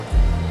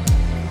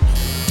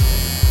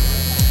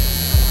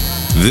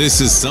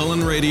This is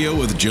Sullen Radio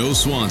with Joe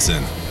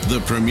Swanson, the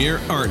premier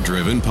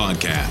art-driven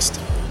podcast.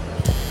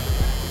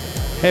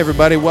 Hey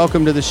everybody,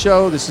 welcome to the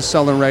show. This is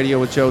Sullen Radio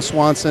with Joe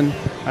Swanson.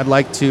 I'd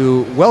like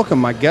to welcome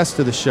my guest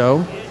to the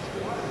show,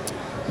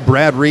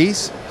 Brad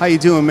Reese. How you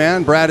doing,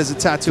 man? Brad is a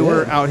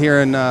tattooer out here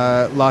in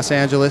Los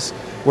Angeles,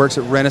 works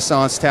at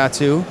Renaissance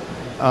Tattoo.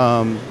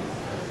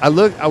 I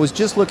was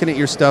just looking at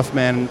your stuff,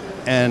 man,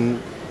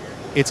 and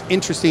it's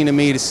interesting to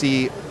me to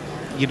see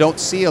you don't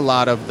see a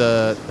lot of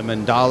the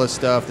mandala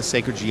stuff, the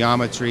sacred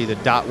geometry, the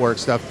dot work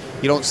stuff.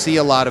 You don't see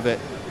a lot of it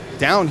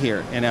down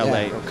here in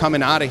LA or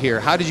coming out of here.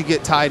 How did you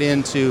get tied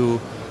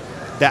into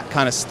that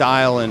kind of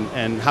style,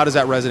 and how does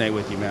that resonate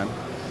with you, man?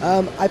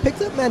 I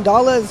picked up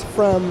mandalas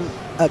from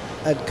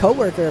a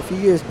coworker a few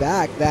years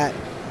back that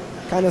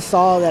kind of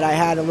saw that I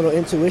had a little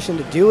intuition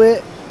to do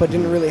it, but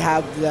didn't really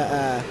have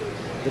the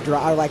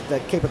draw, like the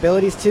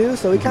capabilities to.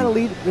 So he kind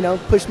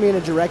of pushed me in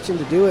a direction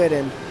to do it,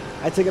 and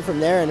I took it from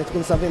there, and it's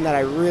been something that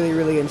I really,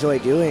 really enjoy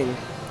doing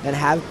and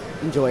have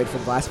enjoyed for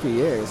the last few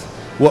years.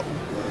 Well,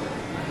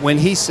 when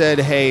he said,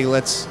 hey,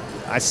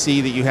 I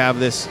see that you have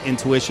this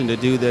intuition to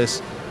do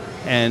this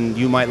and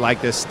you might like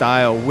this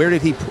style, where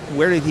did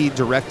he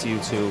direct you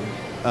to?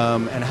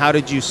 And how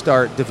did you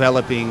start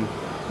developing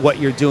what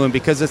you're doing?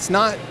 Because it's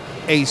not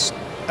a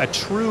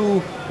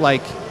true,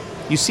 like,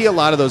 you see a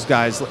lot of those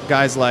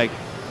guys like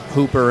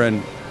Hooper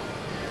and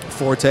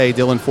Forte,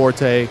 Dylan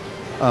Forte,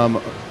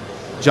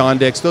 John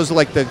Dix. Those are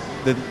like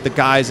the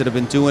guys that have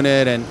been doing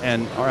it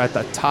and are at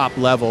the top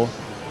level.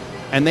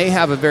 And they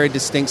have a very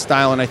distinct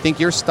style, and I think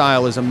your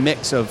style is a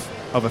mix of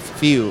a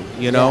few,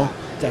 you know?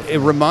 Yeah, it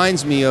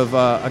reminds me of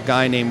a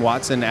guy named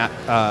Watson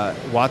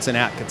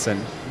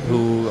Atkinson,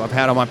 who I've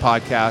had on my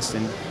podcast,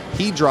 and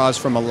he draws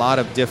from a lot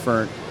of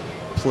different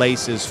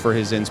places for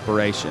his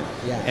inspiration.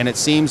 Yeah. And it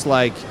seems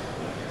like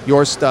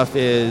your stuff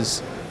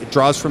it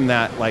draws from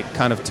that, like,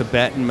 kind of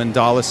Tibetan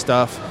mandala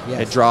stuff.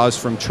 Yes. It draws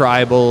from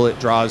tribal. It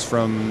draws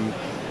from,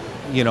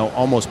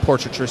 almost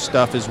portraiture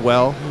stuff as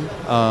well.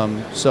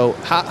 Mm-hmm. So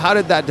how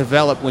did that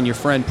develop when your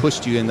friend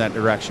pushed you in that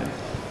direction?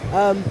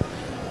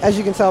 As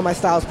you can tell, my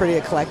style is pretty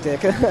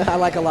eclectic. I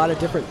like a lot of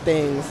different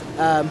things.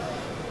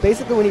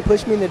 Basically, when he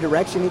pushed me in the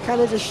direction, he kind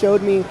of just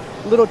showed me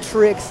little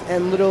tricks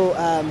and little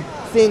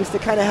things to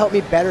kind of help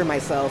me better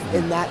myself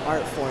in that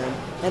art form.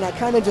 And I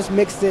kind of just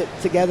mixed it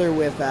together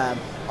with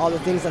all the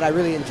things that I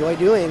really enjoy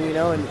doing,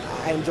 and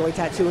I enjoy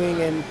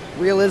tattooing and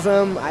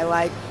realism. I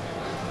like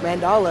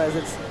mandalas.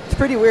 It's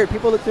pretty weird.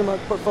 People look through my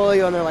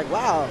portfolio and they're like,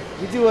 wow,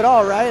 you do it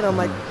all, right? And I'm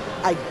like,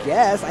 I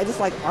guess. I just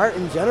like art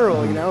in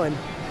general, and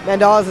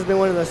mandalas has been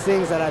one of those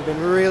things that I've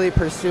been really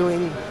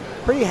pursuing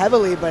pretty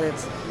heavily, but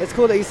it's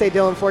cool that you say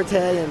Dylan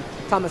Forte and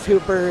Thomas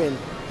Hooper, and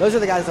those are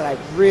the guys that I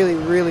really,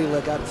 really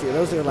look up to.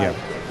 Those are like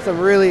some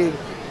really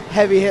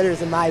heavy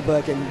hitters in my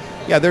book. And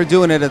yeah, they're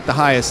doing it at the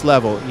highest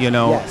level,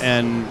 Yes.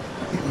 And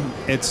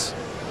it's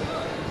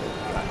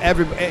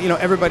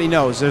everybody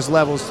knows there's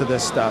levels to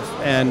this stuff,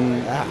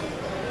 and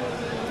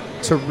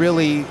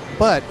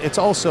but it's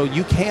also,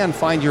 you can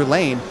find your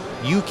lane.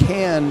 You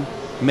can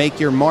make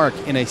your mark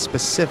in a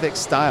specific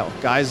style.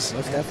 Guys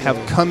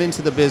have come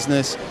into the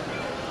business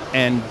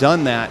and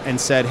done that and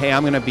said, hey,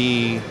 I'm going to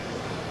be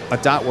a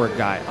dot work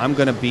guy. I'm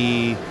going to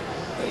be,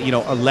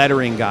 a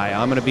lettering guy.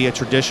 I'm going to be a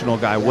traditional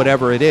guy,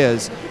 whatever it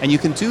is. And you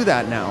can do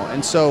that now.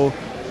 And so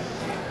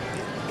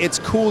it's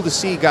cool to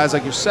see guys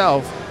like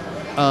yourself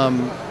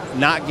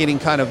not getting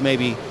kind of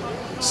maybe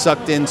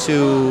sucked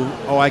into,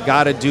 I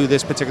got to do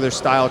this particular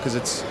style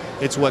because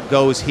it's what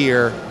goes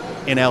here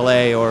in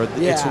LA, or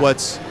it's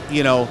what's,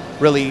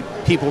 really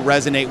people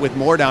resonate with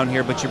more down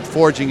here, but you're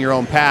forging your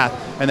own path,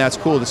 and that's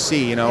cool to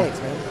see, Thanks,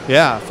 man.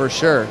 Yeah, for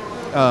sure.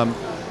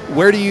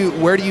 Where do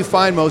you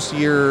find most of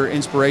your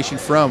inspiration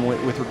from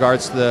with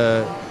regards to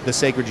the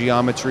sacred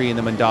geometry and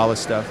the mandala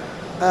stuff?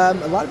 A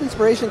lot of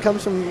inspiration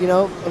comes from,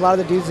 a lot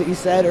of the dudes that you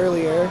said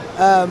earlier,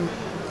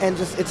 and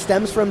just it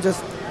stems from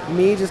just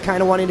me just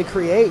kind of wanting to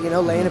create,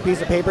 laying a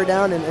piece of paper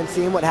down and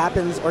seeing what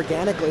happens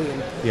organically,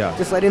 and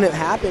just letting it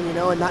happen,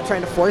 and not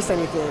trying to force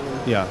anything.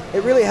 And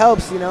it really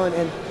helps,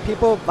 and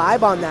people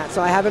vibe on that.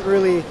 So I haven't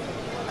really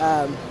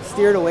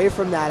steered away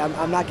from that.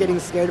 I'm not getting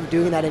scared of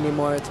doing that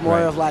anymore. It's more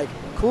of like,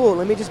 cool,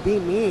 let me just be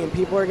me, and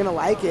people are going to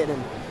like it,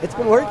 and it's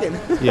been working.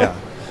 Yeah.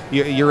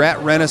 You're at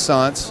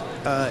Renaissance.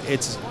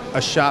 It's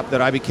a shop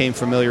that I became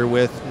familiar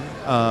with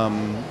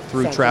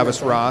through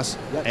Travis Ross,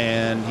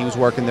 and he was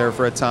working there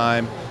for a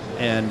time.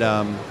 And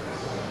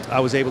I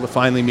was able to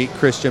finally meet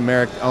Christian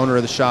Merrick, owner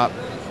of the shop.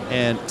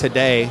 And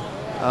today,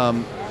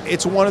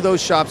 it's one of those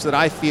shops that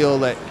I feel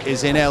that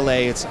is in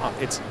LA.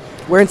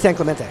 We're in San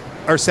Clemente.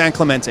 Or San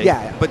Clemente.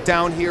 Yeah. But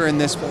down here in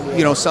this,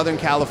 Southern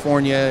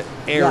California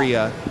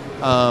area,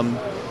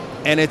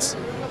 and it's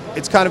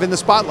kind of in the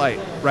spotlight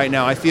right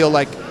now. I feel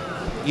like,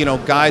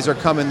 guys are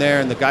coming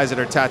there, and the guys that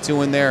are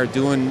tattooing there are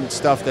doing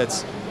stuff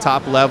that's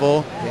top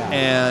level,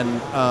 and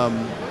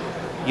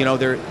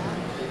they're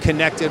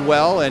connected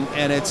well,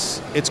 and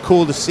it's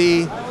cool to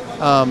see.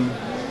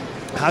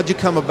 How'd you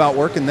come about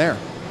working there?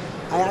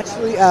 I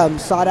actually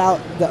sought out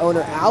the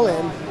owner,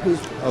 Alan, who's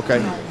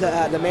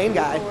the main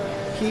guy.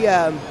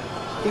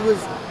 he was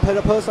put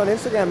a post on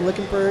Instagram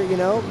looking for,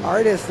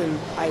 artists, and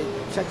I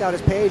checked out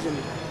his page, and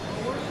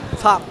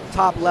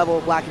top level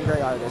black and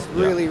gray artist,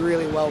 really,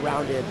 really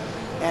well-rounded.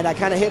 And I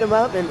kind of hit him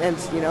up and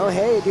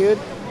hey, dude,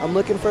 I'm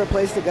looking for a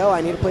place to go.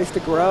 I need a place to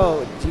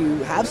grow. Do you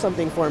have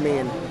something for me?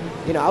 And,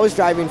 I was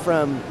driving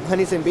from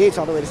Huntington Beach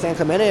all the way to San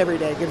Clemente every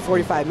day, good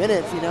 45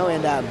 minutes,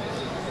 and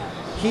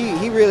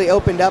he really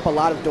opened up a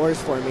lot of doors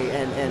for me,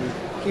 and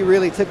he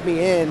really took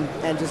me in,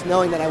 and just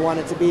knowing that I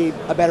wanted to be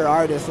a better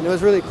artist, and it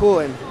was really cool.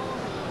 And,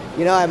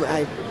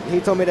 he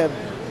told me to,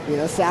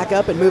 sack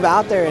up and move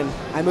out there, and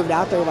I moved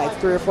out there like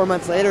 3 or 4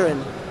 months later,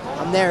 and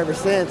I'm there ever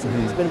since.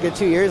 And it's been a good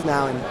 2 years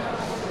now, and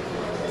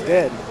it's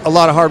good. A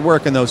lot of hard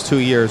work in those 2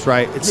 years,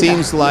 right? It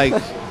seems like,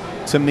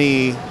 to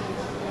me,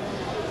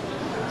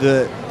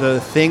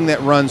 the thing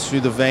that runs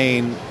through the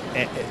vein,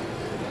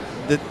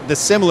 the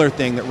similar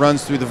thing that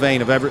runs through the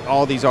vein of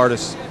all these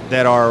artists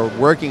that are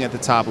working at the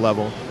top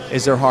level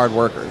is they're hard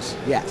workers.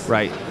 Yes.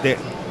 Right.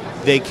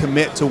 They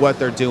commit to what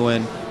they're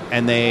doing,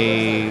 and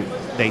they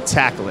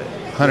tackle it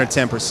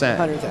 110%.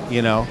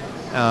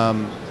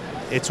 110%.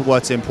 It's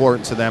what's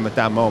important to them at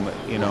that moment,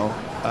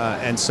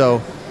 and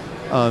so,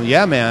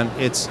 man,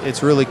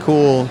 it's really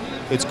cool.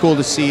 It's cool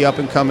to see up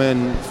and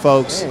coming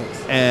folks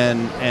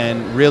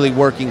and really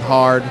working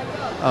hard.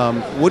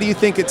 What do you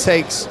think it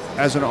takes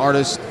as an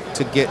artist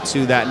to get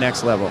to that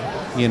next level?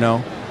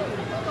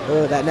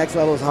 Oh, that next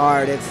level is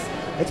hard.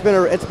 It's been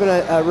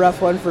a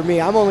rough one for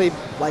me. I'm only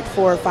like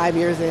 4 or 5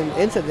 years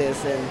into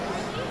this, and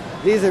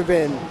these have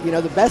been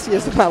the best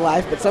years of my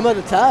life, but some of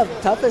the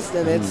toughest.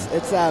 And it's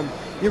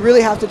you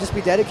really have to just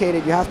be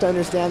dedicated. You have to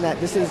understand that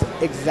this is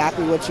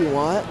exactly what you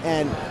want,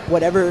 and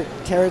whatever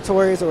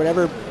territories or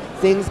whatever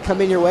things come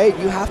in your way,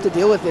 you have to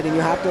deal with it, and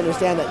you have to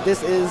understand that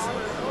this is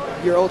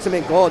your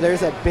ultimate goal.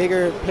 There's a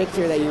bigger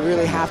picture that you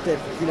really have to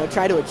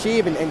try to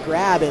achieve and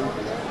grab, and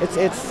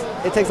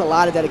it takes a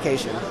lot of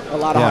dedication, a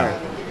lot of heart.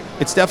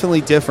 It's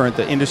definitely different.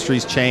 The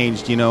industry's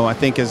changed. I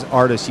think as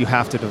artists you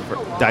have to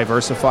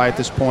diversify at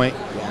this point.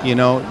 You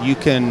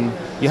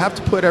have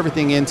to put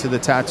everything into the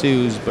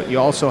tattoos, but you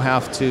also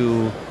have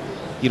to,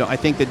 I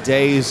think the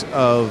days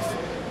of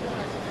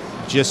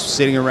just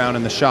sitting around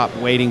in the shop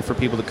waiting for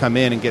people to come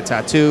in and get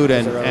tattooed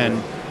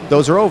and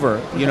those are over.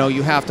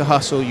 You have to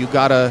hustle. You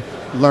gotta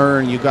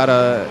learn. You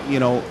gotta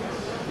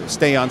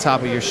stay on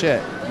top of your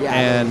shit.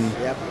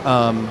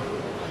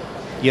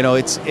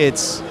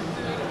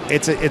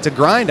 It's a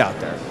grind out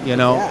there.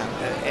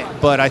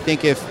 But I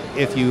think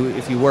if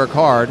you work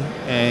hard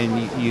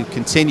and you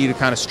continue to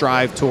kind of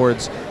strive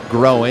towards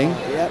growing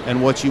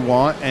and what you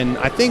want, and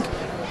I think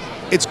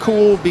it's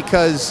cool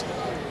because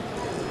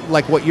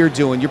like what you're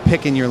doing, you're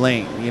picking your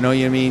lane. You know what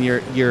I mean?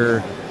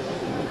 You're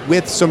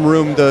with some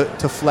room to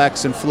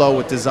flex and flow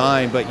with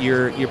design, but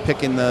you're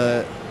picking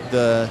the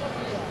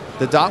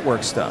dot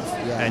work stuff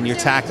and you're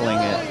tackling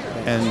it.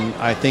 And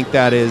I think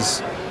that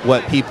is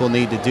what people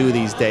need to do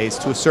these days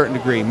to a certain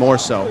degree, more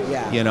so.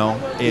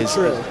 Is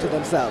true to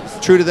themselves.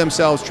 True to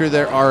themselves, true to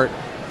their art.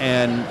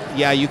 And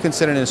you can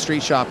sit in a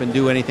street shop and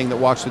do anything that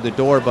walks through the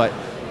door, but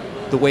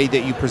the way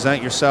that you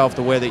present yourself,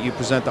 the way that you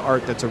present the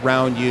art that's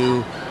around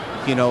you,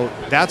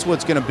 that's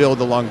what's going to build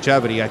the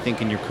longevity, I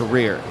think, in your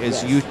career,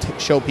 is you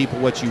show people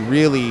what's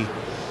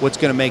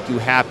going to make you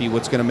happy,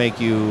 what's going to make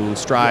you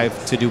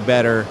strive to do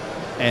better,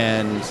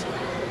 and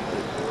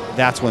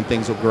that's when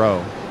things will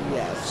grow.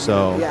 Yes.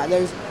 So.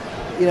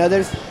 Yeah,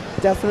 there's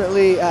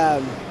definitely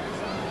a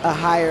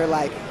higher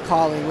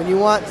calling. When you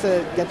want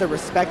to get the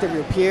respect of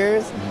your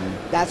peers,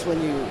 that's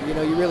when you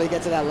really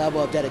get to that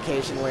level of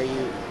dedication where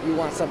you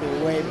want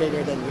something way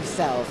bigger than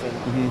yourself.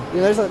 And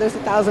there's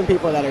 1,000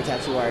 people that are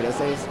tattoo artists.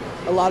 There's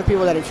a lot of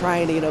people that are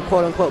trying to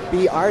quote unquote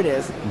be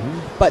artists,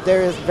 but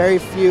there is very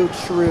few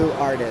true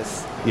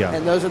artists. Yeah.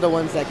 And those are the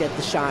ones that get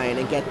the shine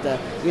and get the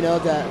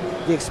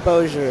the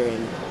exposure,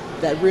 and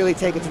that really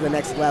take it to the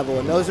next level.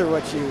 And those are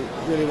what you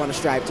really want to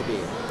strive to be.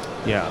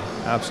 Yeah,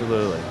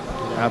 absolutely.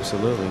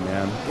 Absolutely,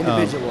 man.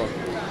 Individual.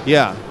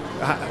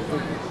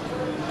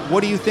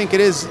 What do you think it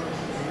is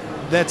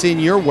that's in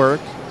your work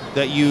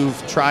that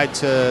you've tried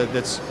to,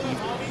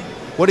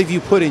 what have you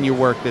put in your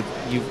work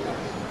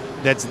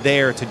that's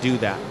there to do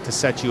that, to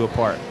set you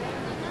apart?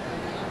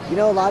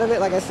 A lot of it,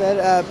 like I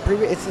said,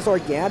 it's just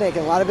organic,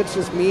 and a lot of it's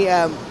just me,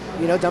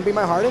 dumping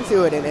my heart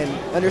into it,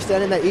 and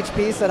understanding that each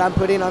piece that I'm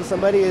putting on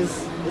somebody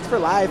it's for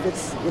life.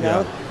 It's,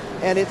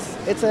 and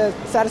it's a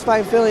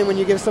satisfying feeling when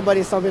you give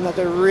somebody something that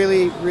they're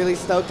really, really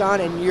stoked on,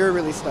 and you're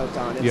really stoked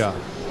on.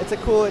 It's a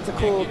cool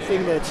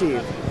thing to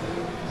achieve.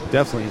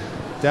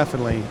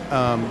 Definitely.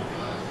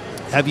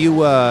 Have you,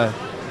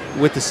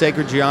 with the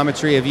Sacred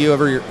Geometry, have you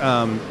ever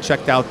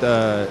checked out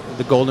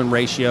the Golden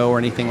Ratio or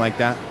anything like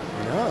that?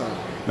 No.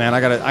 Man,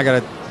 I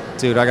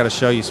gotta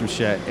show you some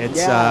shit.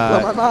 It's blow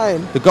my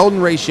mind. The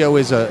Golden Ratio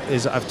is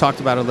I've talked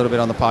about it a little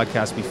bit on the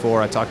podcast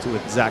before. I talked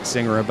with Zach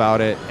Singer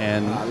about it,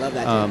 and I love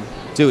that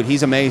dude,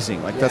 he's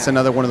amazing. That's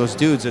another one of those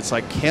dudes that's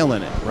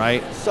killing it,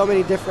 right? So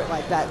many different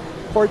that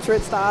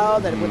portrait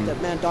style that with the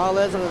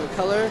mandalas and the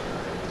color.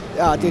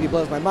 Oh, dude, he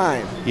blows my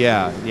mind.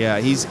 Yeah.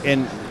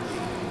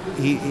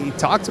 he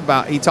talked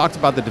about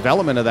the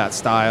development of that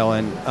style,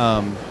 and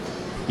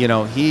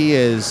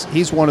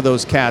he's one of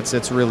those cats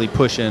that's really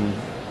pushing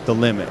the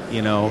limit,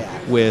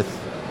 with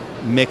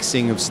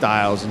mixing of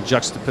styles and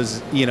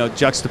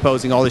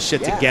juxtaposing all this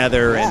shit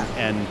together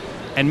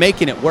and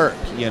making it work,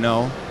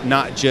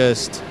 not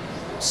just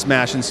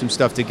smashing some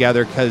stuff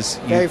together because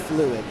very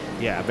fluid.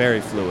 Yeah, very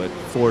fluid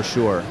for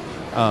sure.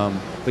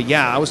 But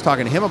yeah, I was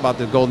talking to him about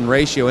the golden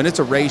ratio, and it's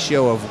a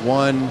ratio of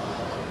 1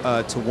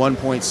 to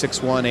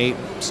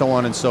 1.618, so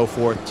on and so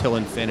forth till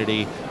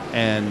infinity,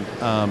 and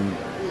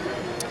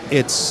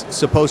it's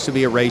supposed to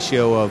be a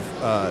ratio of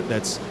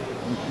that's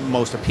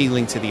most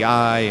appealing to the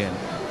eye,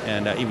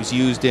 and it was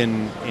used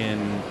in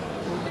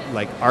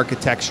like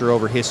architecture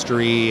over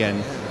history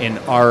and in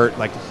art,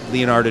 like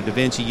Leonardo da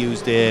Vinci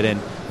used it,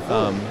 and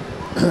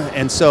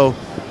so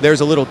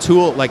there's a little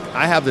tool, like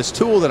I have this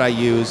tool that I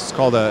use, it's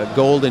called a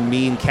golden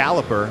mean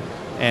caliper,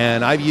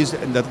 and I've used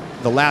it in the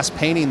last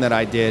painting that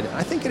I did.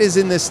 I think it is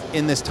in this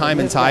Time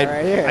and Tide.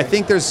 Right here. I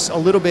think there's a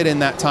little bit in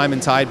that Time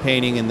and Tide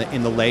painting in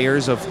the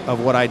layers of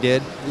what I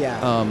did.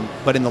 Yeah.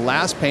 But in the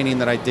last painting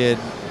that I did,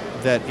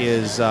 that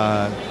is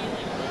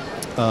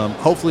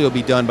hopefully will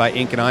be done by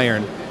Ink and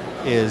Iron,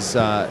 is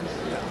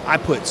I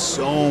put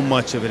so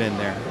much of it in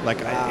there. Like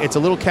it's a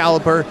little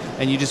caliper,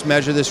 and you just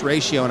measure this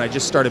ratio, and I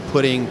just started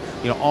putting,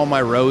 all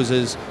my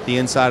roses, the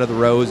inside of the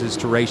roses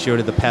to ratio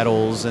to the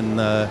petals, and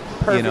the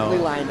perfectly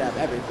lined up,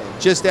 everything.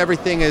 Just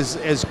everything is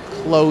as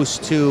close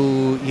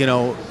to,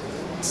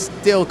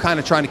 still kind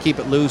of trying to keep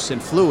it loose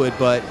and fluid,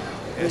 but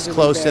as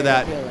close to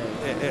that,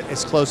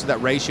 as close to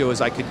that ratio as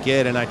I could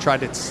get, and I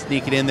tried to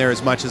sneak it in there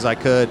as much as I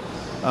could.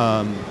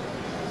 But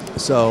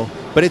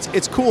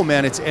it's cool,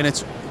 man. It's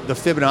the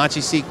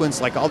Fibonacci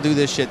sequence. Like I'll do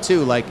this shit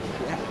too. Like,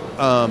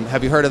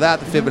 have you heard of that?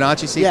 The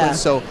Fibonacci sequence. Yeah.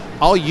 So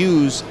I'll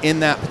use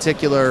in that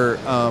particular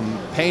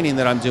painting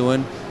that I'm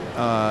doing.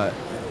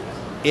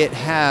 It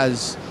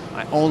has.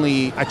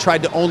 I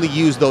tried to only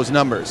use those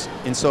numbers,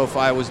 and so if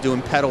I was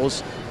doing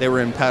petals, they were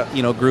in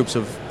groups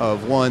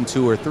of 1,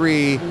 2, or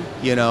 3.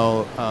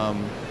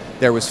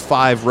 There was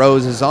 5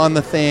 roses on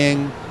the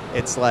thing.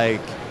 It's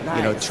like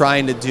nice.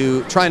 trying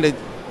to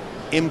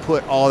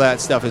input all that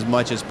stuff as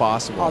much as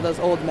possible. All those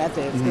old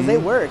methods, because they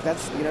work.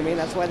 That's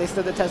that's why they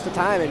stood the test of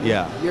time, and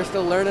you're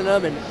still learning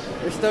them, and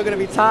they're still going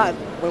to be taught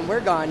when we're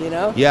gone.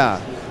 Yeah.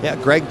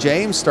 Greg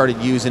James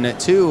started using it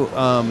too,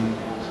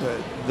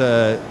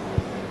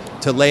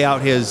 to lay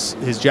out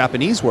his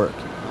Japanese work,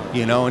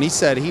 and he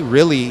said he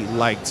really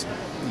liked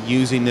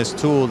using this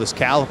tool, this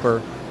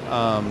caliper,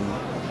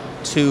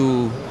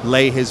 to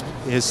lay his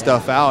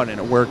stuff out, and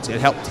it worked.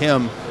 It helped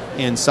him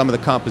in some of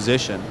the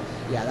composition.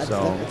 Yeah,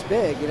 that's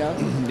big,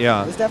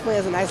 Yeah. This definitely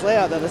has a nice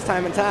layout, though, this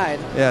Time and Tide.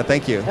 Yeah,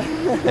 thank you.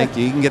 Thank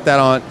you. You can get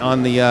that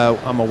on my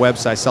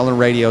website,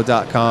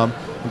 sellinradio.com.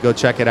 Go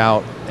check it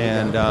out.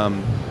 And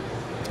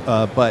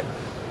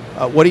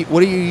what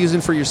are you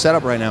using for your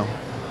setup right now?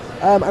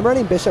 I'm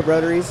running Bishop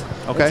rotaries.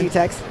 Okay.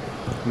 T-Tex.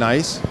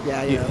 Nice.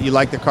 Yeah, you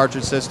like the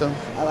cartridge system?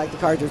 I like the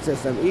cartridge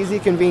system. Easy,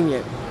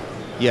 convenient.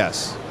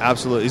 Yes,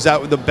 absolutely. Is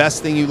that the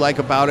best thing you like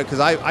about it?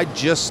 Because I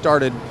just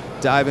started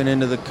diving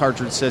into the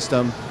cartridge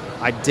system.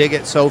 I dig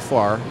it so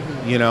far,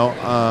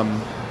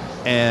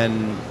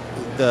 and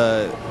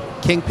the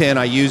Kingpin,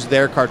 I use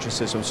their cartridge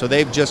system. So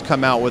they've just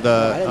come out with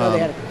I didn't know they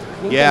had a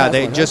Kingpin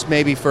they one, just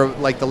maybe for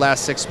like the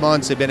last 6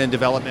 months, they've been in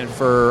development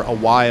for a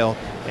while,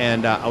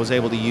 and I was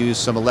able to use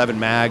some 11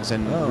 mags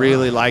and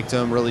really liked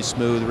them, really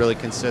smooth, really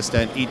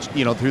consistent. Each,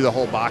 through the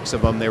whole box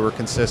of them, they were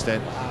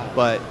consistent.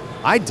 But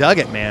I dug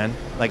it, man.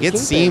 Like it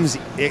seemed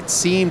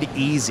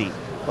easy,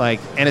 like,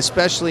 and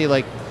especially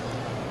like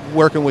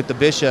working with the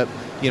Bishop.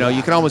 You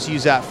can almost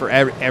use that for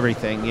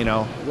everything,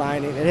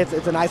 Lining.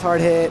 It's a nice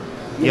hard hit.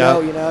 You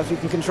know, if you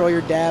can control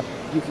your depth,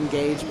 you can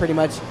gauge pretty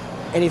much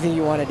anything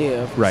you want to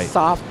do. Right.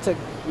 Soft to,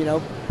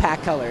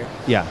 pack color.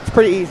 Yeah. It's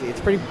pretty easy.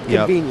 It's pretty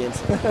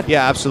convenient.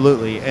 Yeah,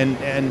 absolutely.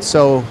 And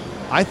so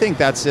I think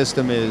that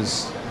system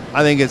it's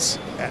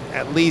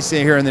at least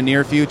here in the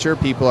near future,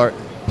 people are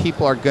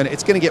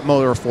it's going to get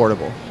more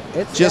affordable.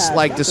 Just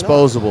like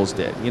disposables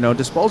did.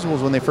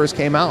 Disposables when they first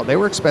came out, they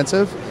were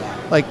expensive.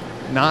 Yeah. Like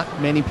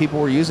not many people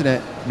were using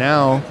it.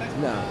 Now,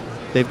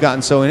 they've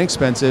gotten so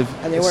inexpensive.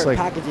 And they weren't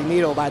packaging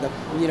needle by the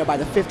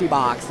 $50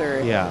 box, or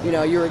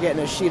you were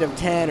getting a sheet of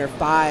 10 or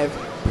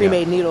 5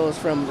 pre-made needles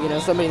from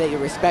somebody that you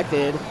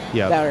respected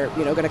that are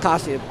going to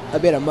cost you a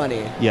bit of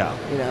money. Yeah.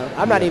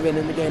 I'm not even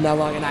in the game that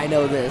long, and I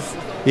know this.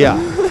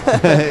 Yeah.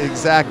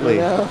 Exactly.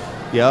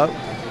 Yep.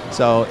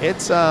 So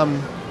it's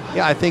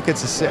I think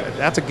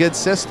that's a good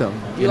system.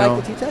 Do you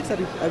like the T-Tex?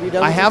 Have you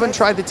done? I haven't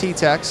tried the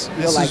T-Tex.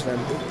 You'll like them.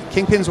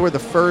 Kingpins were the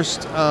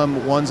first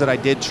ones that I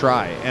did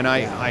try, and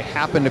I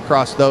happened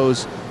across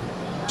those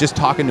just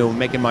talking to him,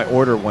 making my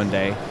order one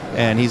day,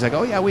 and he's like,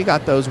 "Oh yeah, we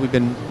got those. We've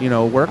been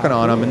working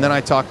on them." And then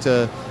I talked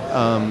to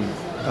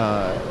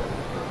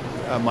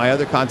my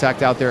other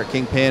contact out there at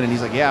Kingpin, and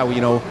he's like, "Yeah, we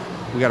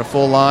got a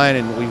full line,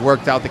 and we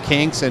worked out the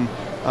kinks, and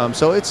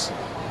so it's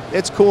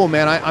it's cool,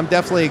 man. I'm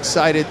definitely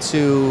excited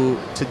to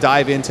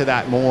dive into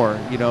that more,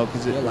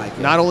 because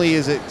not only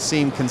is it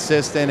seem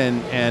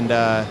consistent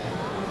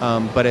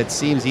but it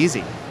seems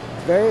easy.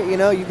 Very,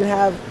 you can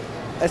have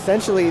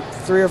essentially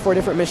 3 or 4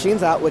 different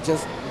machines out with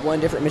just one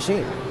different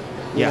machine.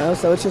 You know,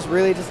 so it's just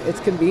really it's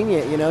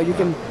convenient. You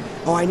can,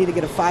 I need to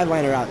get a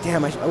 5-liner out.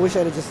 Damn, I wish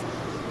I'd have just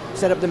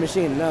set up the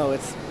machine. No,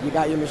 you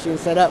got your machine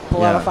set up,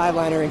 pull out a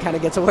 5-liner and kind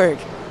of get to work.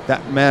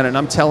 That, man, and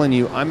I'm telling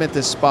you, I'm at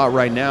this spot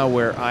right now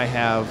where I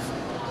have,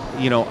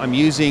 I'm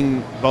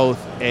using both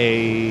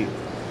a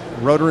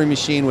rotary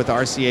machine with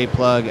RCA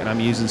plug and I'm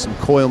using some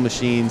coil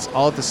machines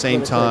all at the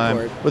same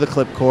time with a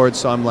clip cord.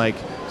 So I'm like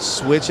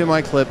switching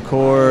my clip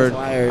cord.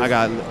 I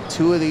got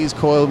 2 of these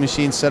coil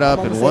machines set up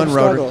and 1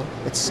 rotary.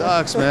 It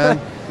sucks, man.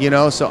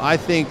 So I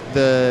think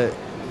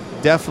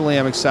definitely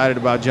I'm excited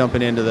about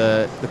jumping into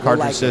the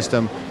cartridge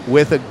system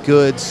with a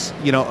good,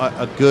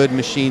 a good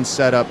machine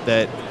setup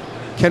that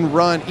can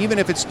run, even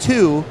if it's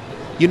 2,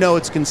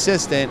 it's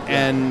consistent,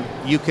 and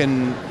you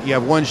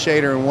have 1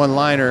 shader and 1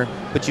 liner,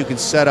 but you can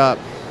set up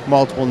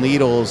multiple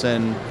needles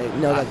and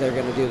know that they're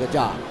going to do the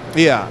job.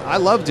 Yeah, I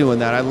love doing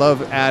that. I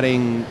love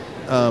adding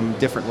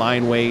different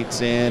line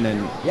weights in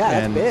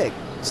that's big.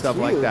 Stuff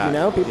it's like huge,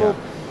 that. People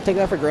take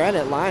that for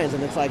granted, lines,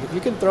 and it's like, if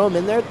you can throw them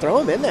in there, throw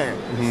them in there.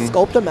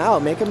 Sculpt them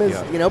out, make them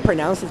as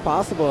pronounced as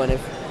possible, and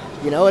if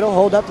it'll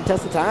hold up the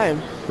test of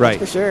time, right?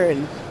 That's for sure.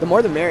 And the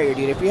more the merrier,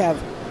 dude. If you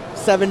have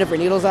 7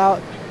 different needles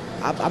out,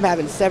 I'm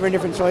having 7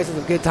 different choices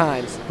of good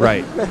times.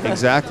 Right.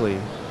 Exactly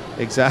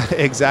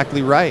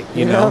right.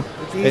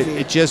 It's easy.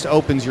 It just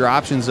opens your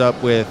options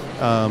up with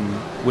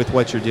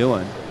what you're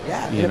doing.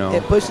 Yeah.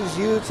 It pushes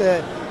you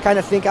to kind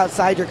of think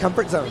outside your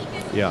comfort zone.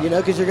 Yeah.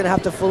 Because you're going to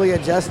have to fully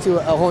adjust to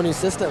a whole new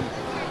system.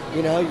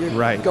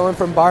 You're going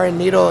from bar and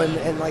needle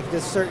and like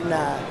this certain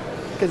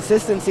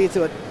consistency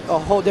to a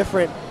whole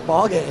different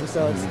ball game.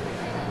 So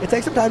it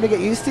takes some time to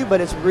get used to,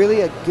 but it's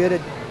really a good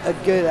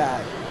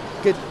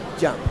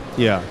jump.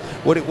 Yeah.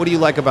 What do you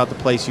like about the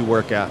place you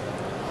work at?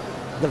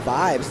 The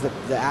vibes,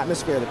 the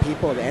atmosphere, the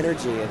people, the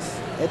energy.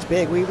 It's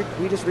big. We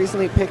just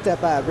recently picked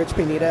up Rich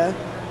Pineda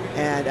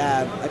and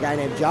a guy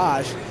named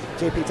Josh,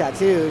 JP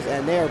Tattoos,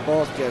 and they are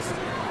both just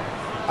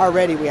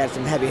already. We had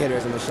some heavy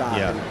hitters in the shop.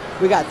 Yeah.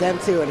 And we got them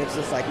too, and it's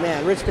just like,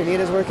 man, Rich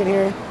Pineda's working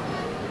here.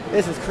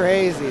 This is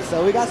crazy.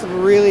 So we got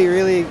some really,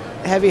 really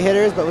heavy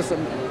hitters, but with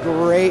some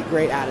great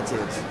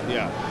attitudes.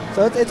 Yeah.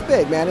 So it's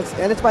big, man.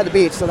 It's by the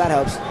beach, so that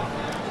helps.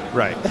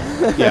 Right.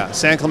 Yeah.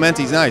 San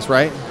Clemente's nice,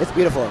 right? It's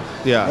beautiful.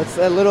 Yeah. It's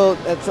a little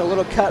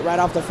cut right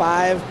off the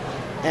 5,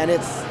 and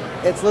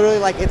it's literally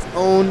like its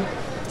own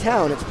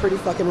town. It's pretty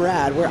fucking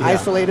rad. We're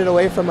isolated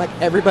away from like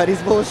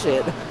everybody's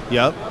bullshit.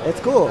 Yep. It's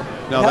cool.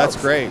 No, that's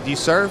great. Do you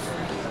surf?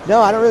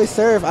 No, I don't really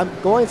surf. I'm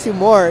going to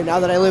more now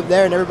that I live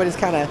there, and everybody's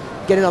kind of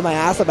getting on my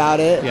ass about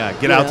it. Yeah,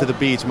 get out to the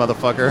beach,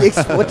 motherfucker.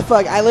 What the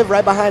fuck? I live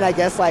right behind, I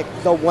guess, like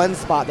the one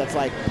spot that's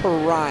like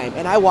prime,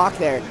 and I walk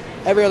there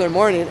every other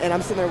morning, and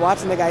I'm sitting there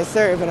watching the guys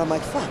surf, and I'm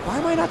like, fuck, why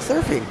am I not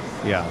surfing?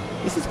 Yeah.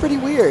 This is pretty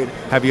weird.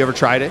 Have you ever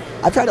tried it?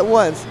 I've tried it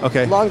once.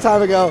 Okay. A long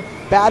time ago.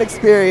 Bad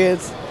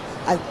experience.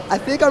 I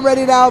think I'm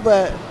ready now,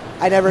 but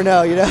I never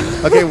know,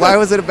 Okay, why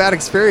was it a bad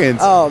experience?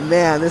 Oh,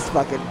 man,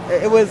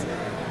 it was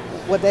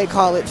what they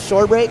call it,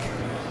 shore break.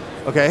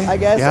 Okay. I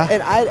guess. Yeah.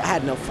 And I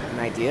had no fucking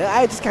idea.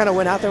 I just kind of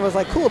went out there and was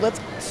like, cool, let's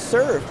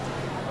surf.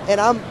 And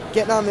I'm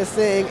getting on this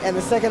thing, and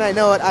the second I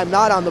know it, I'm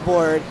not on the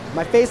board.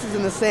 My face is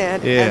in the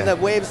sand, and the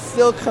wave's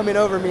still coming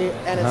over me,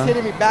 and it's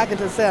hitting me back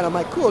into the sand. I'm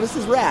like, cool, this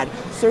is rad.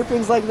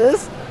 Surfing's like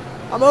this,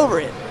 I'm over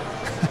it.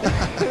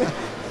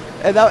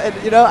 and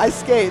I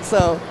skate,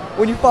 so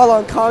when you fall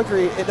on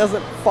concrete, it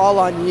doesn't fall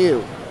on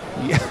you.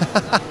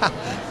 Yeah.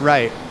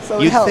 Right. So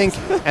you'd it helps.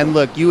 think, and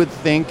look, you would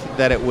think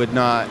that it would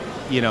not,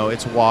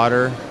 it's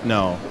water.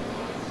 No.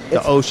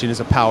 The ocean is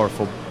a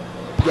powerful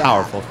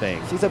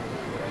thing.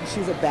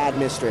 She's a bad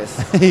mistress.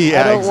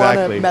 Yeah, I don't want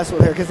exactly. to mess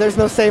with her because there's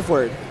no safe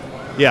word.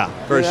 Yeah,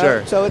 for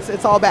sure. So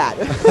it's all bad.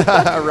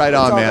 Right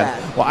on, man.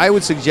 Bad. Well, I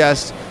would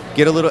suggest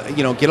get a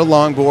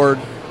longboard,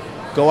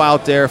 go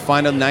out there,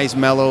 find a nice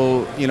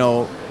mellow,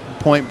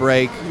 point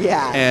break.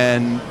 Yeah.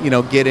 And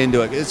get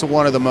into it. It's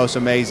one of the most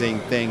amazing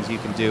things you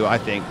can do, I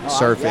think.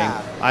 Surfing.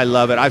 Yeah. I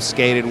love it. I've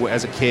skated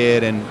as a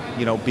kid and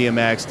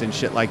BMX'd and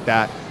shit like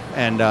that.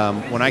 And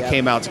when I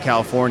came out to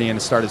California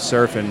and started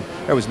surfing,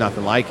 there was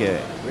nothing like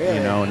it. Really?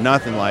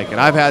 Nothing like it.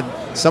 I've had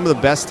some of the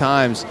best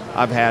times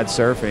I've had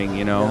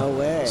surfing. No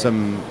way.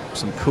 Some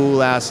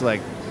cool ass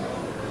like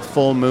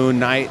full moon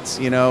nights.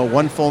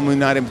 One full moon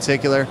night in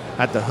particular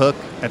at the Hook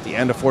at the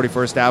end of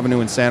 41st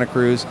Avenue in Santa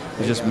Cruz. It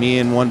was just me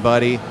and one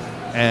buddy,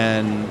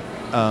 and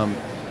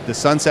the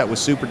sunset was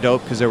super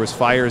dope because there was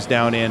fires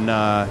down in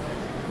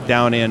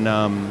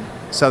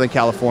Southern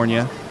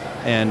California.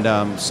 And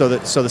so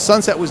the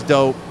sunset was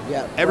dope.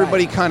 Yeah,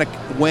 everybody kind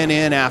of went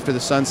in after the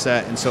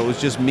sunset, and so it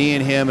was just me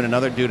and him and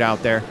another dude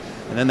out there.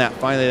 And then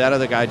finally that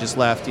other guy just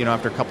left,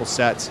 after a couple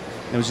sets.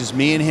 And it was just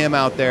me and him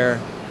out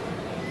there,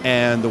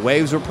 and the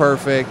waves were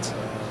perfect.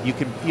 You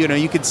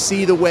could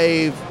see the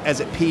wave as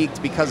it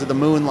peaked because of the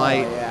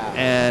moonlight. Oh, yeah.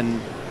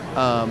 And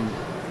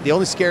the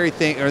only scary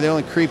thing or the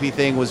only creepy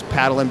thing was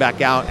paddling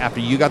back out after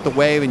you got the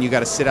wave and you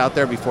got to sit out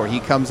there before he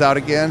comes out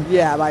again.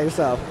 Yeah, by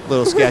yourself. A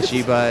little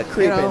sketchy, but you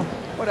Creeping. know,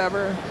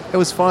 whatever. It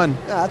was fun.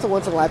 No, that's a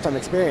once in a lifetime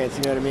experience.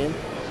 You know what I mean?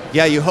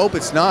 Yeah, you hope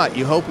it's not.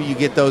 You hope you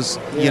get those,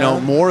 you know,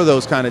 more of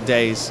those kind of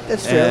days.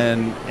 That's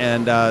true.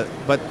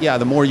 But yeah,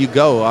 the more you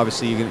go,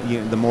 obviously,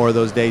 the more of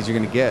those days you're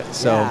going to get.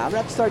 So yeah, I'm gonna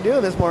have to start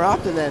doing this more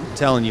often then. I'm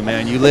telling you,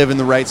 man, you live in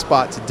the right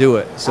spot to do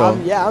it. So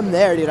I'm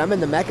there, dude. I'm in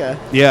the Mecca.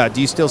 Yeah.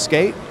 Do you still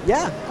skate?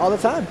 Yeah, all the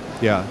time.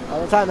 Yeah. All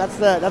the time.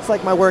 That's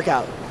like my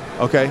workout.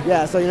 Okay.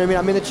 Yeah, so you know what I mean?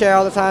 I'm in the chair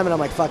all the time, and I'm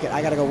like, fuck it,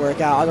 I gotta go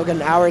work out. I'll go get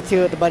an hour or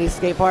two at the buddy's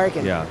skate park,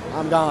 and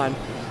I'm gone.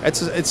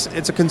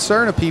 It's a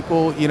concern of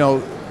people, you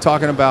know,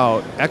 talking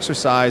about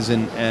exercise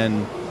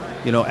and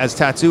you know, as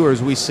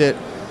tattooers we sit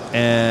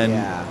and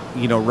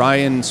you know,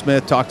 Ryan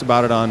Smith talked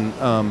about it on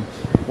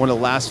one of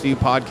the last few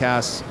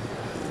podcasts,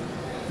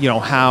 you know,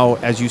 how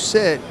as you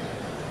sit,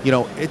 you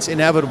know, it's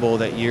inevitable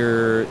that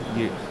you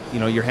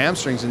know, your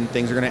hamstrings and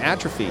things are going to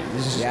atrophy.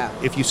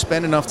 If you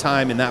spend enough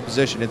time in that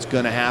position, it's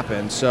going to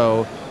happen.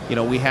 So, you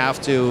know, we have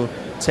to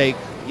take,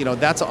 you know,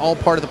 that's all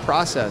part of the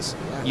process.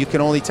 You can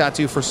only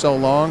tattoo for so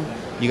long.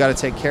 You got to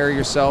take care of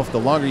yourself. The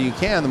longer you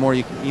can, the more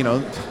you know,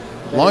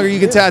 the longer you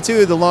can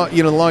tattoo, the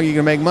longer you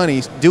can make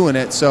money doing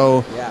it.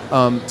 So,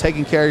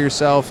 taking care of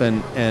yourself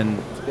and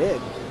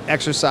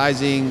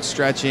exercising,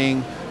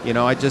 stretching. You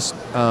know, I just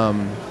got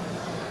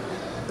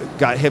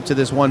hip to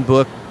this one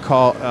book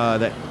called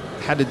that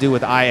had to do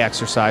with eye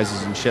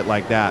exercises and shit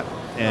like that.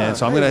 And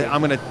so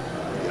I'm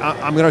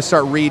gonna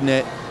start reading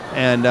it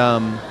and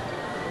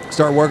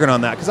start working on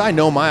that because I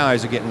know my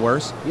eyes are getting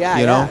worse. You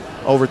know,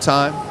 over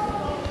time.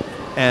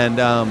 And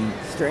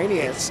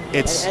strenuous.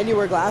 It's and you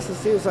wear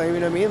glasses too, so you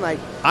know what I mean. Like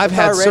I've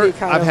had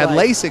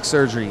LASIK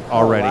surgery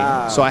already.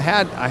 Wow. So I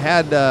had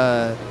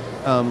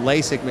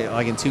LASIK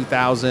like in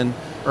 2000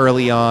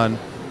 early on,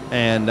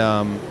 and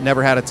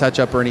never had a touch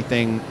up or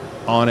anything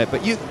on it.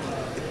 But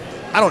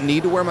I don't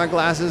need to wear my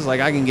glasses.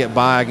 Like I can get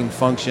by, I can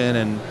function,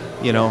 and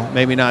you know,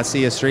 maybe not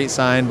see a street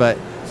sign, but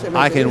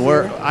I can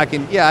work. I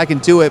can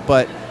do it.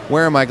 But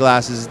wearing my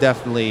glasses is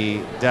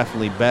definitely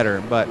better.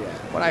 But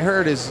what I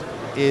heard is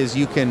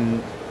you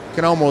can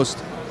almost,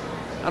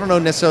 I don't know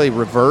necessarily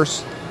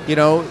reverse, you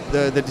know,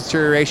 the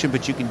deterioration,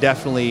 but you can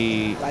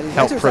definitely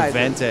help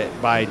prevent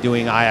it by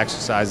doing eye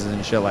exercises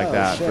and shit like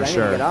that. Shit, for I need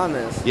sure. to get on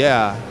this.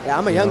 Yeah,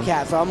 I'm a young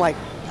cat, so I'm like,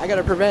 I got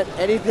to prevent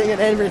anything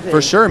and everything.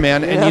 For sure,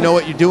 man. And you know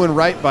what? You're doing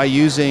right by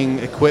using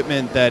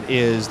equipment that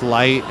is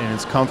light and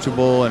it's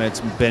comfortable and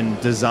it's been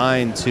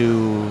designed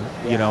to,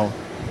 you know,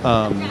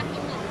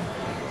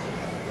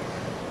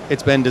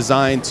 it's been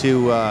designed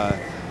to,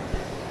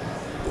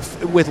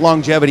 with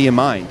longevity in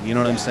mind. You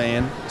know what I'm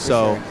saying?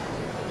 So,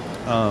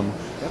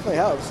 definitely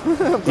helps.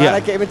 I'm glad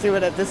I came into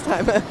it at this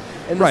time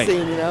in the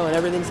scene, you know, and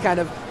everything's kind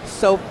of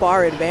so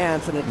far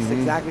advanced, and it's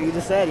exactly what you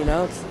just said, you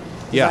know. It's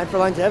designed for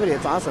longevity.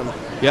 It's awesome.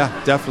 Yeah,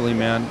 definitely,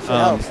 man.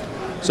 Helps.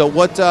 So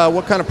what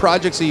kind of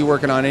projects are you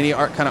working on? Any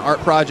art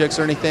projects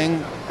or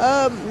anything?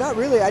 Not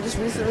really. I just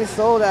recently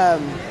sold a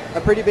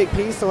pretty big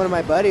piece to one of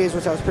my buddies,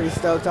 which I was pretty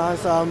stoked on.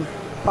 So I'm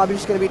probably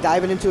just going to be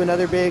diving into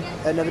another big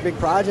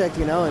project,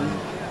 you know.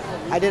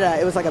 And I did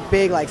it was like a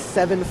big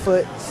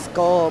 7-foot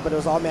skull, but it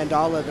was all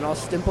mandala and all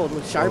stippled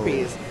with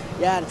Sharpies. Oh.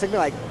 Yeah, and it took me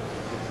like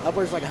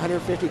upwards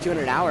 150,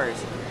 200 hours.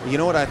 You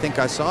know what? I think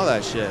I saw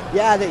that shit.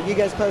 Yeah, that you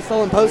guys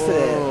posted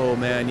it. Oh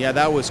man, yeah,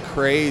 that was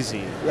crazy.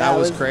 Yeah, that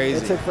was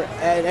crazy.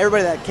 And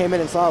everybody that came in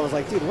and saw it was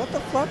like, dude, what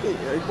the fuck?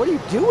 What are you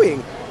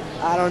doing?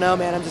 I don't know,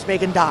 man. I'm just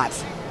making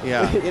dots.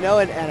 Yeah. You know,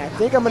 and I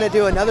think I'm gonna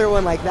do another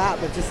one like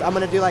that, but I'm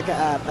gonna do like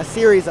a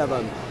series of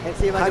them and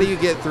see if How do you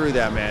get through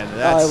that, man?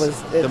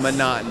 That's the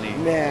monotony.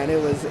 Man,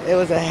 it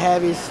was a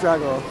heavy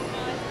struggle.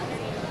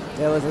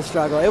 It was a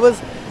struggle. It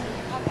was,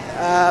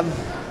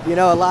 you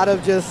know, a lot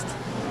of just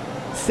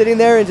sitting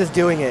there and just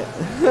doing it.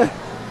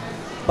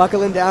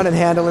 Buckling down and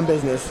handling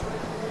business.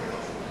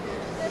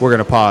 We're going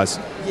to pause.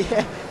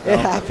 Yeah, it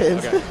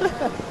happens.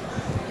 Okay.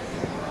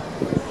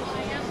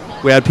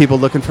 We had people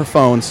looking for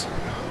phones.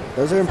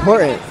 Those are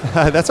important.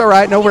 That's all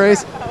right. No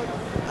worries.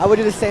 I would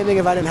do the same thing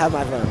if I didn't have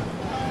my phone.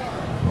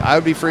 I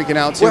would be freaking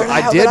out too.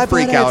 I did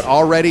freak out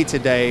already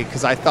today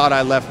because I thought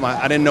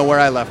I didn't know where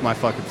I left my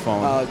fucking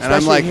phone. Oh, and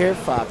I'm like, here,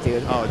 fuck,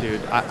 dude. Oh,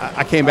 dude.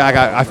 I came back.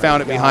 I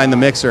found it behind the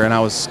mixer, and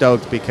I was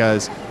stoked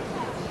because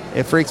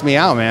it freaks me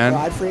out, man.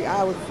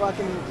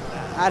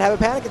 I'd have a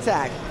panic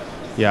attack.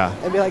 Yeah.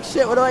 And be like,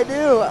 shit, what do I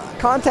do?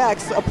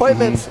 Contacts,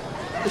 appointments.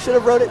 I should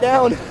have wrote it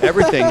down.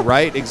 Everything,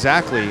 right?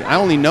 Exactly. I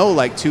only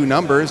know 2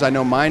 numbers. I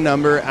know my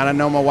number and I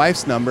know my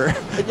wife's number.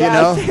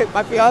 Yeah, you know?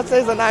 My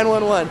fiance's a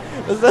 911.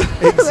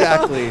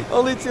 Exactly.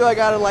 Only 2 I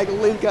gotta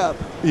link up.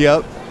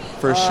 Yep,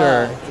 for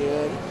sure.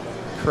 Dude.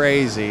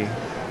 Crazy.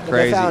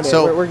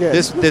 So we're good.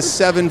 this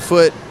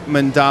 7-foot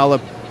mandala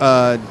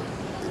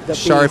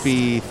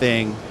Sharpie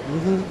thing.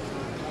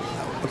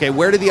 Mm-hmm. Okay,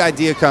 where did the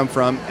idea come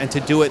from? And to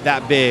do it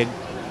that big,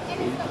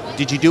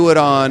 did you do it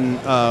on?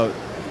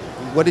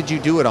 What did you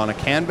do it on? A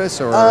canvas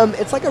or?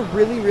 It's like a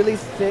really, really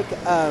thick.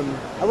 I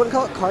wouldn't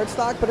call it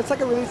cardstock, but it's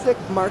like a really thick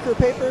marker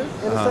paper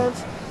in a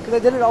sense. because I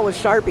did it all with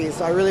Sharpies,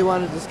 so I really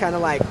wanted to just kind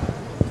of like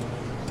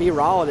be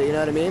raw with it, you know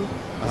what I mean?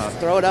 Just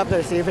throw it up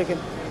there, see if it could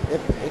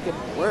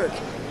work.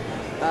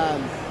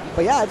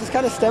 But yeah, it just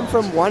kind of stemmed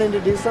from wanting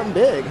to do something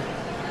big.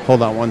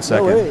 Hold on one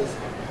second. No worries.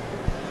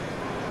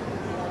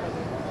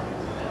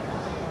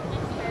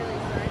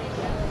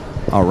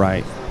 All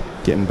right,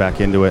 getting back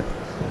into it.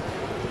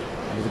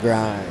 The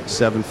grind.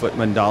 7-foot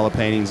mandala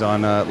paintings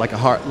on like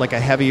a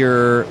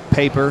heavier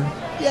paper.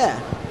 Yeah,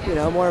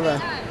 more of a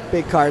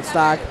big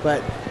cardstock.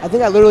 But I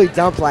think I literally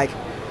dumped like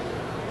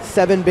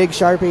 7 big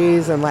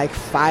Sharpies and like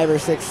 5 or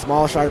 6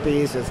 small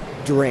Sharpies, just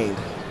drained.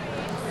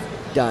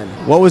 Done.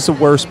 What was the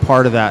worst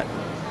part of that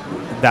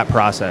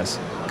process?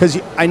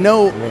 Because I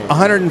know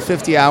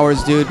 150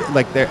 hours, dude.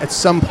 Like there, at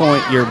some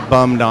point, you're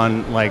bummed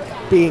on like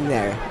being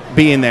there,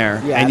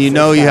 yeah, and you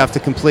have to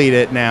complete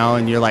it now,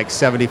 and you're like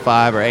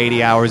 75 or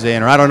 80 hours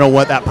in, or I don't know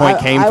what that point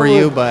came for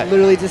you, but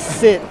literally just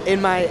sit at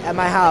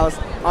my house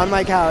on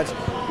my couch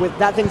with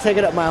that thing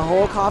taking up my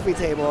whole coffee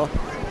table.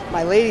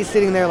 My lady's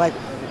sitting there like,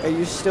 "Are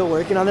you still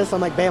working on this?"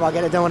 I'm like, "Babe, I'll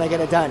get it done when I get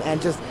it done,"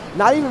 and just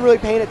not even really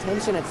paying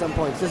attention at some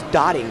points, just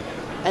dotting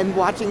and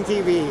watching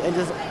TV and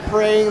just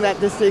praying that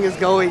this thing is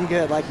going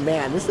good. Like,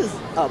 man, this is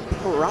a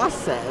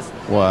process.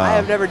 Wow. I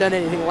have never done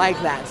anything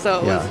like that.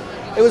 So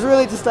it was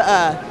really just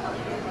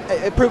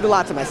it proved a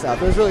lot to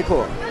myself. It was really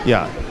cool.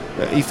 Yeah.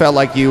 You felt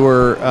like you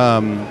were,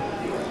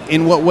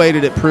 in what way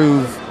did it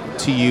prove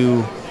to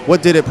you?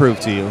 What did it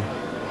prove to you?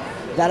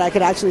 That I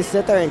could actually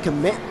sit there and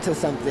commit to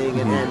something.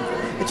 Mm-hmm. And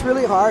it's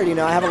really hard.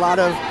 I have a lot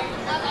of,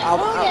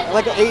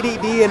 like an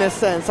ADD in a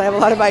sense. I have a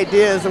lot of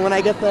ideas, and when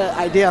I get the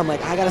idea, I'm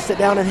like, I got to sit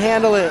down and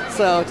handle it.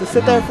 So to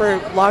sit there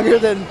for longer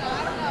than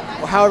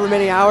however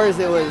many hours,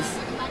 it was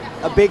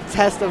a big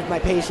test of my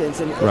patience.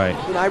 And right.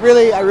 I was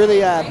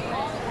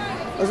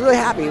really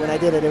happy when I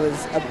did it. It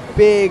was a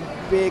big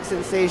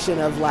sensation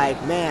of like,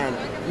 man,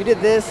 you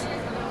did this,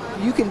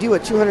 you can do a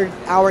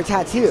 200-hour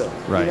tattoo.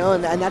 Right.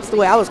 And that's the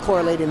way I was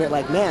correlating it.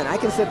 Like, man, I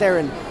can sit there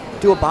and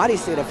do a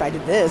bodysuit if I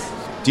did this.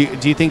 Do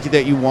you think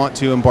that you want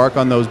to embark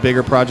on those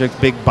bigger projects,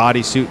 big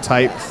bodysuit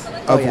types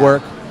of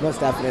work? Most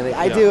definitely.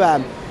 I do.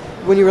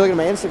 When you were looking at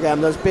my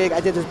Instagram,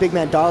 I did those big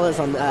mandalas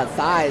on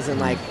thighs, and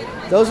like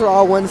those were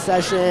all one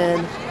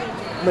session.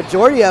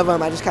 Majority of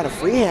them, I just kind of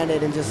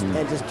freehanded and just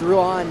drew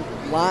on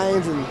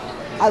lines, and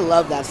I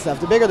love that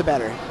stuff. The bigger, the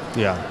better.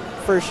 Yeah.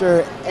 For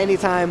sure.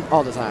 Anytime,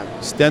 all the time.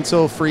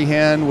 Stencil,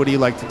 freehand. What do you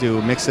like to do?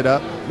 Mix it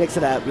up. Mix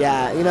it up.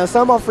 Yeah.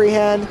 Some I'll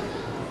freehand.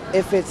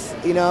 If it's,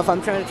 if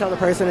I'm trying to tell the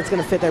person it's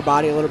going to fit their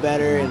body a little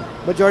better, and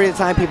majority of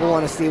the time people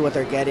want to see what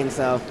they're getting,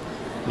 so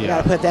you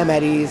got to put them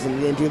at ease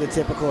and do the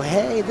typical,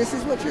 hey, this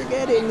is what you're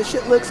getting, the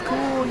shit looks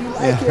cool, you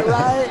like it,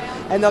 right?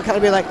 And they'll kind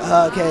of be like,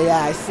 oh, okay, yeah,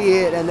 I see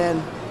it, and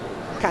then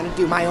kind of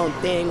do my own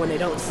thing when they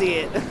don't see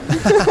it.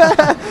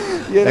 That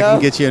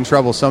can get you in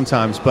trouble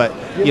sometimes, but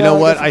you know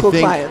what? I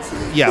think,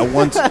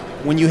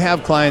 when you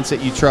have clients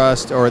that you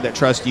trust or that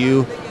trust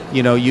you,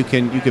 you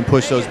can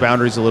push those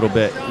boundaries a little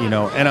bit,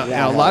 and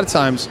a lot of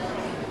times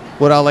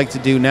what I like to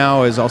do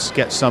now is I'll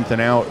sketch something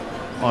out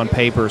on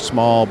paper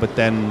small, but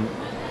then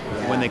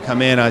when they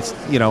come in,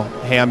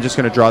 hey, I'm just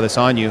going to draw this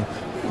on you,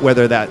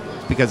 whether that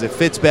because it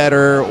fits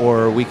better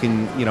or we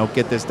can,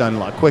 get this done a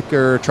lot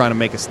quicker. Trying to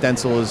make a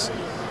stencil is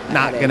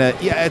not going to,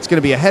 it's going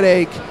to be a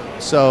headache.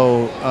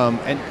 So,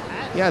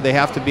 they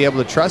have to be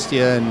able to trust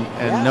you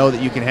and know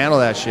that you can handle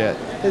that shit.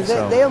 Because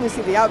they only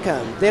see the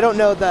outcome. They don't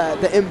know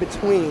the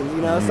in-between,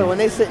 Mm-hmm. So when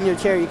they sit in your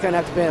chair, you kind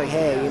of have to be like,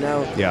 hey,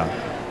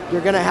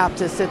 you're going to have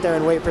to sit there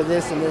and wait for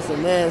this and this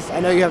and this. I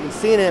know you haven't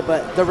seen it,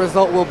 but the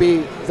result will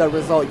be the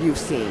result you've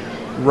seen.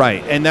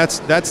 Right, and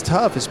that's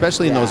tough,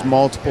 especially in those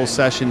multiple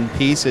session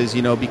pieces,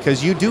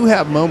 because you do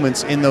have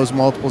moments in those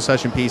multiple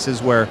session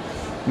pieces where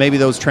maybe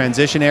those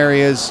transition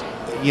areas,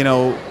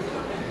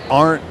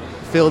 aren't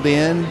filled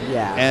in,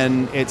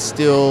 and it's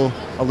still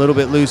a little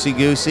bit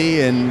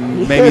loosey-goosey,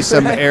 and maybe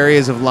some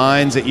areas of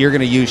lines that you're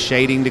going to use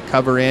shading to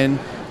cover in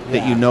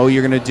that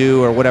you're going to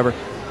do or whatever.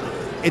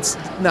 It's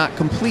not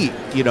complete,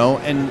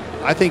 and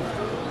I think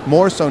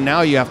more so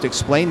now you have to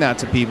explain that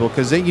to people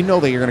because that you're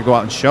going to go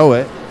out and show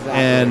it,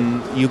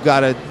 and you got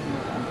to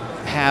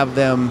have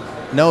them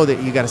know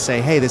that you got to say,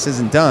 hey, this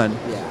isn't done.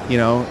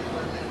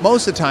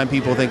 Most of the time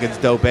people think it's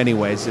dope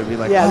anyways. They'll be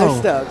like, they're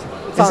stoked.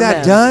 It's is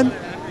that them.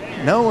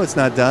 done? No, it's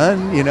not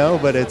done,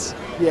 but it's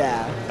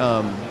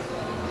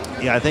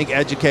I think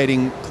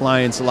educating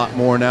clients a lot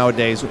more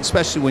nowadays,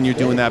 especially when you're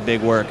doing that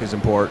big work, is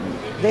important.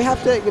 They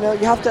have to,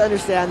 you have to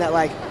understand that,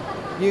 like,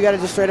 you got to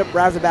just straight up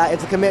right off the bat,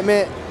 it's a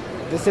commitment.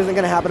 This isn't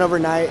going to happen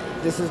overnight.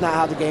 This is not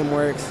how the game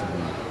works.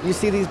 You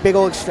see these big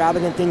old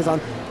extravagant things on,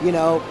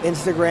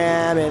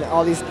 Instagram and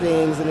all these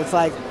things, and it's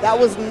like, that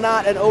was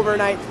not an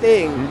overnight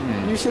thing.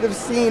 Mm-mm. You should have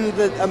seen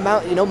the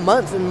amount,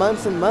 months and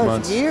months and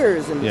months.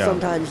 Years, and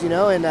sometimes,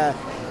 and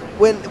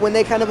when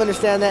they kind of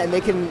understand that and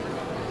they can,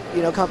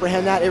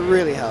 comprehend that, it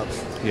really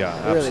helps. Yeah,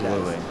 it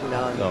absolutely. Really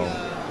does, So,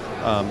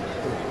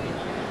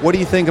 what do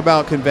you think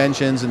about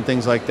conventions and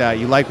things like that?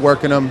 You like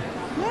working them?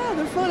 Yeah,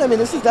 they're fun. I mean,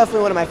 this is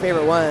definitely one of my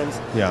favorite ones.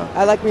 Yeah.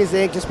 I like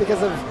Musique just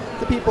because of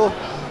the people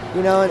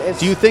You know, and it's,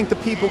 Do you think the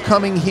people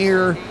coming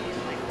here,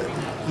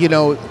 you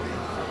know,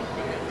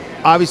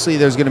 obviously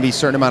there's going to be a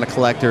certain amount of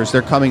collectors.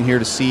 They're coming here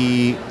to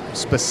see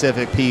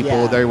specific people.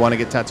 Yeah. They want to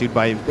get tattooed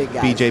by Big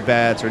guys. BJ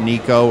Betts or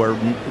Nico or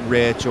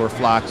Rich or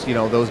Flox, you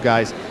know, those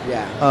guys.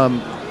 yeah.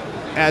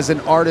 As an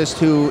artist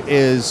who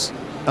is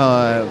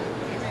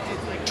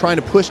trying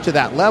to push to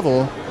that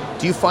level,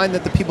 do you find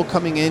that the people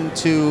coming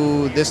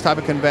into this type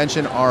of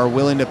convention are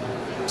willing to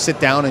sit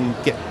down and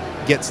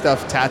get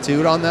stuff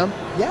tattooed on them?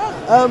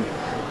 Yeah,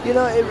 you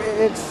know,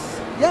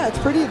 it's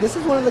pretty. This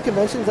is one of the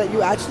conventions that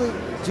you actually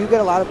do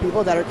get a lot of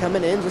people that are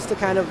coming in just to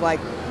kind of like,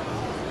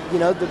 you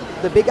know,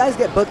 the big guys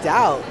get booked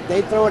out.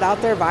 They throw it out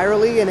there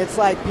virally, and it's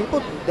like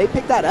people, they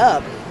pick that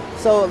up.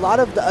 So a lot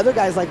of the other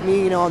guys like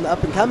me, you know, on the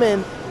up and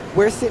coming,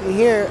 we're sitting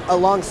here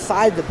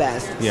alongside the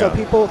best. Yeah. So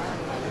people,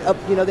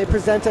 you know, they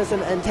present us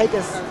and take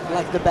us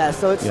like the best.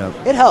 So it's Yeah.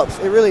 it helps.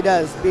 It really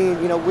does.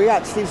 Being, you know, we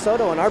got Steve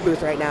Soto in our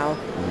booth right now,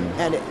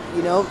 and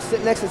you know,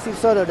 sitting next to Steve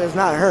Soto does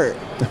not hurt.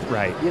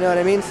 Right. You know what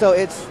I mean? So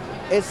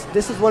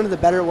this is one of the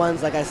better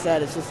ones. Like I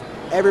said, it's just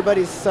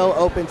everybody's so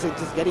open to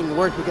just getting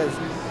work because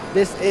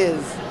this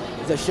is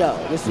the show.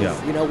 This is,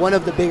 you know, one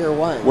of the bigger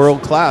ones.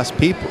 World class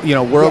people, you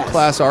know, world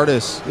class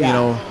artists, Yeah. you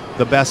know,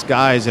 the best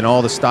guys in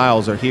all the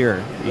styles are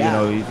here. Yeah. You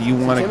know, if you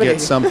want to intimidating.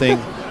 get something,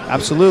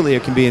 absolutely,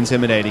 it can be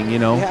intimidating, you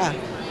know. Yeah.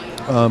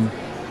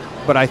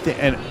 But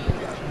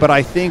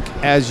I think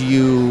as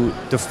you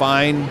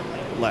define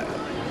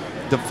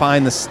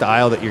the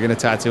style that you're going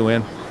to tattoo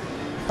in,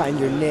 Find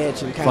your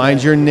niche and kind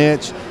find your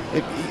niche,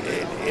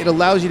 it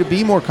allows you to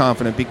be more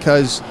confident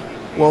because,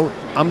 well,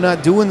 I'm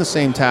not doing the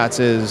same tats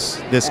as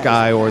this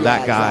guy or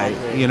that guy.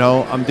 exactly. You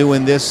know, I'm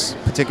doing this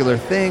particular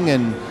thing,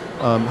 and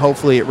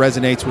hopefully it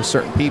resonates with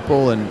certain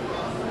people. And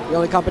The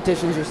only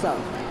competition is yourself.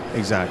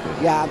 exactly.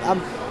 Yeah,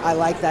 I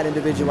like that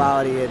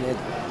individuality and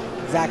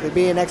exactly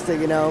being next to,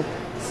 you know,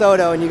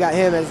 Soto, and you got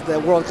him as the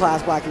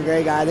world-class black and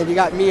gray guy. Then you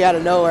got me out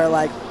of nowhere,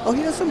 like, oh,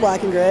 he does some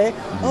black and gray.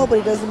 Oh, but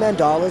he does the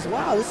mandalas.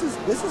 Wow, this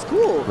is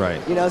cool.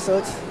 Right. You know,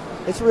 so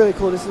it's really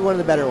cool. This is one of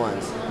the better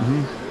ones.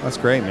 That's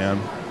great,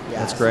 man. Yeah,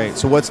 That's great.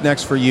 So what's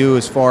next for you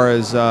as far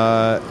as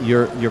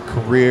your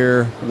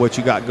career, what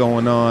you got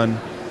going on,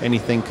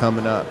 anything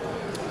coming up?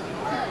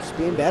 Just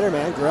being better,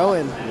 man.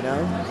 Growing. You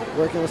know,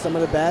 working with some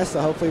of the best.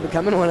 So hopefully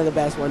becoming one of the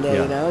best one day.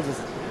 Yeah. You know, just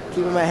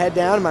keeping my head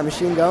down and my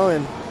machine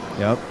going.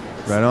 Yep.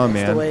 Right on, It's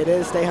man. the way it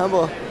is. Stay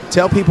humble.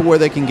 Tell people where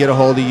they can get a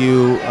hold of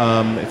you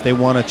if they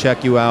want to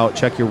check you out,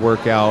 check your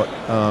work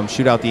out,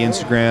 shoot out the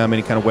Instagram,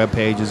 any kind of web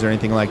pages or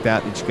anything like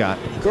that you got.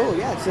 Cool.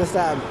 Yeah, it's just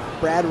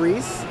Brad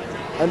Reese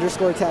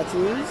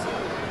 _tattoos.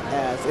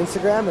 It's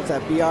Instagram. It's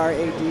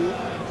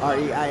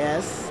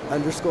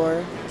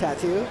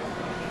BRADREIS_tattoo.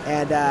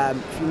 And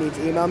if you need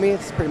to email me,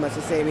 it's pretty much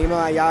the same email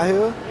at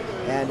Yahoo.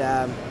 And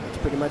that's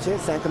pretty much it.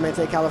 San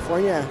Clemente,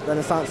 California,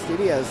 Renaissance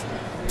Studios.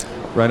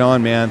 Right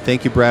on, man.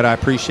 Thank you, Brad. I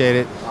appreciate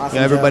it. Awesome,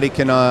 Yeah, everybody Joe.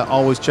 can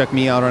always check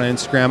me out on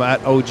Instagram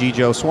at OG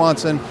Joe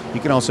Swanson. You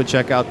can also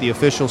check out the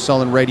official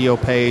Sullen Radio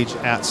page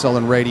at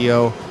Sullen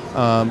Radio.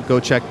 Go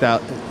check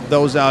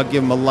those out.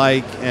 Give them a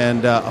like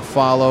and a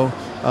follow.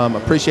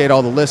 Appreciate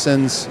all the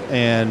listens.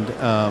 And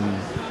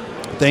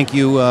thank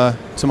you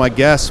to my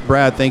guests.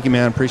 Brad, thank you,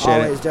 man. Appreciate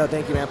it. Always, Joe.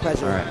 Thank you, man.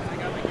 Pleasure. All right.